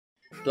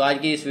तो आज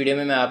की इस वीडियो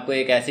में मैं आपको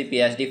एक ऐसी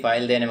PSD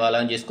फाइल देने वाला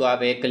हूं जिसको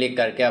आप एक क्लिक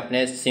करके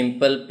अपने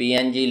सिंपल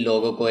PNG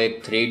लोगो को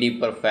एक 3D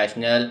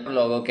प्रोफेशनल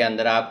लोगो के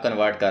अंदर आप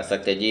कन्वर्ट कर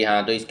सकते हैं। जी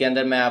हाँ, तो इसके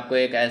अंदर मैं आपको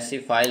एक ऐसी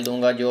फाइल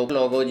दूंगा जो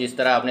लोगो जिस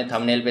तरह आपने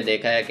थंबनेल पे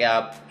देखा है कि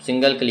आप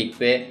सिंगल क्लिक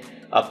पे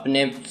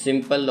अपने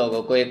सिंपल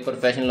लोगो को एक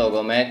प्रोफेशनल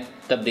लोगो में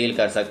तब्दील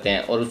कर सकते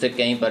हैं और उसे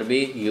कहीं पर भी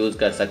यूज़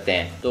कर सकते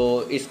हैं। तो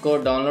इसको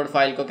डाउनलोड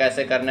फाइल को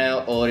कैसे करना है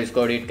और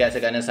इसको एडिट कैसे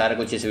करना है सारा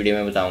कुछ इस वीडियो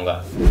में बताऊंगा।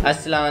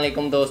 अस्सलाम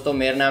वालेकुम दोस्तों,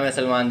 मेरा नाम है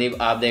सलमान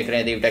दीप, आप देख रहे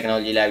हैं दीप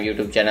टेक्नोलॉजी लाइव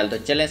यूट्यूब चैनल। तो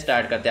चलें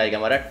स्टार्ट करते हैं आज का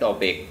हमारा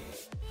टॉपिक।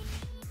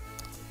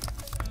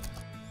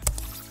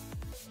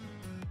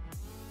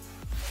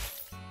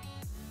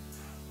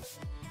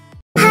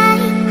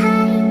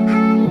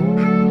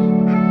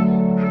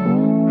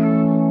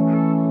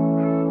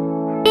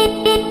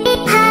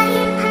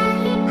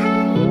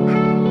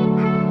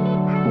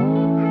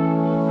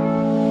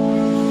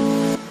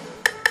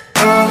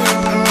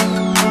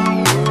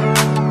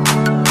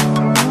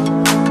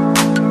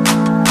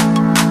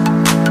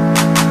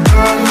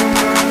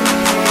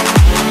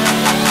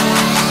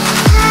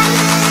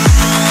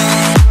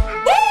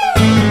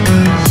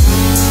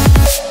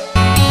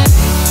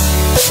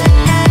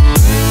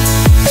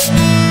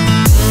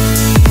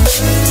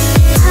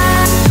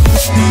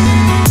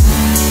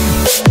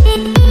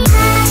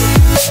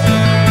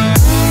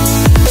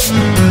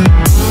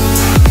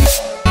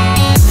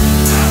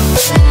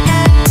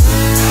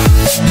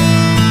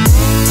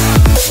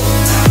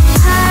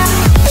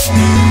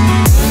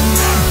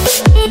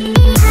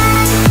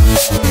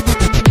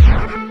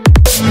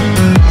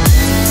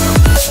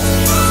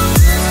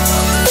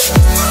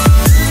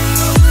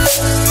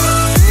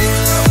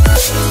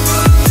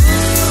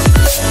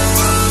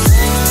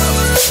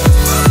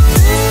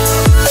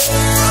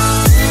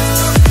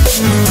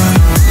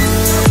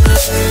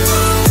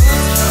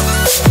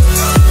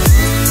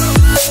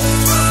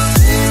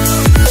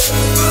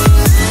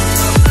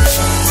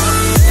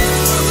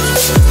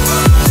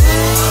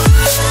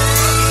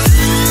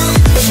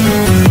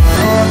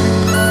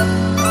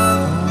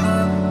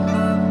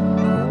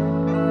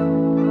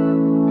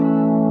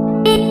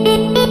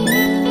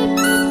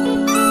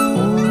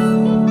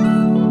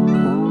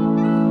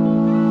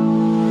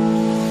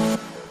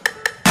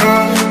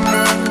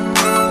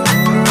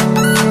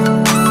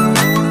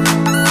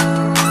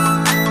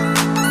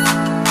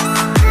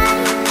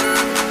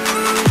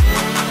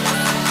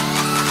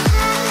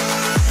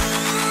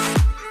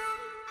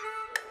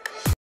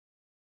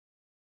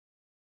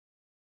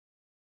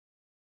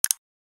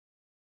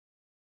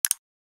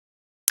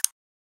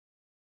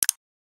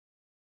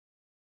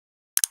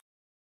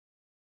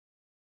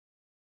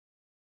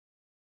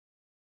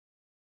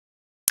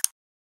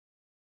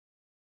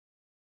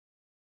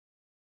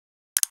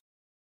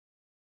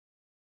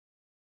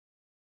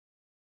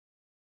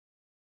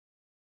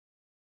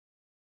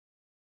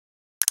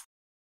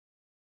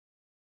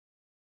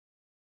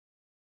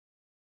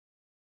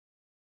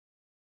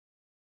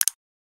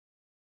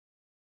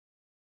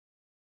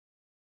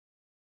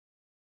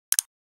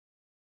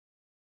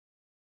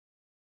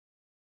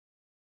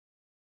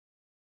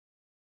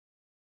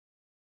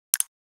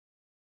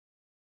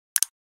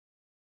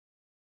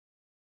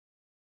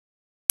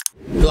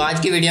 तो आज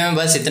की वीडियो में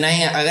बस इतना ही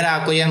है। अगर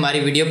आपको ये हमारी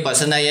वीडियो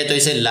पसंद आई है तो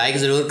इसे लाइक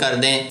ज़रूर कर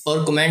दें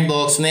और कमेंट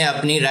बॉक्स में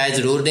अपनी राय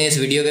ज़रूर दें इस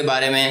वीडियो के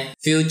बारे में।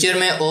 फ्यूचर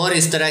में और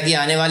इस तरह की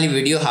आने वाली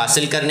वीडियो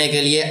हासिल करने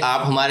के लिए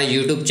आप हमारे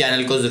यूट्यूब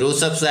चैनल को ज़रूर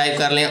सब्सक्राइब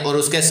कर लें और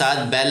उसके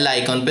साथ बेल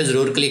आइकॉन पर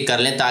ज़रूर क्लिक कर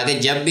लें ताकि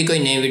जब भी कोई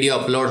नई वीडियो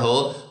अपलोड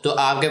हो तो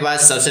आपके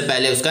पास सबसे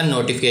पहले उसका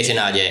नोटिफिकेशन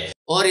आ जाए।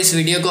 और इस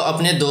वीडियो को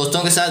अपने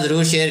दोस्तों के साथ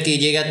ज़रूर शेयर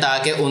कीजिएगा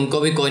ताकि उनको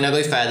भी कोई ना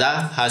कोई फ़ायदा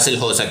हासिल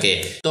हो सके।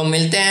 तो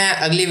मिलते हैं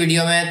अगली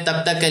वीडियो में,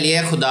 तब तक के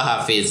लिए खुदा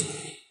हाफिज़।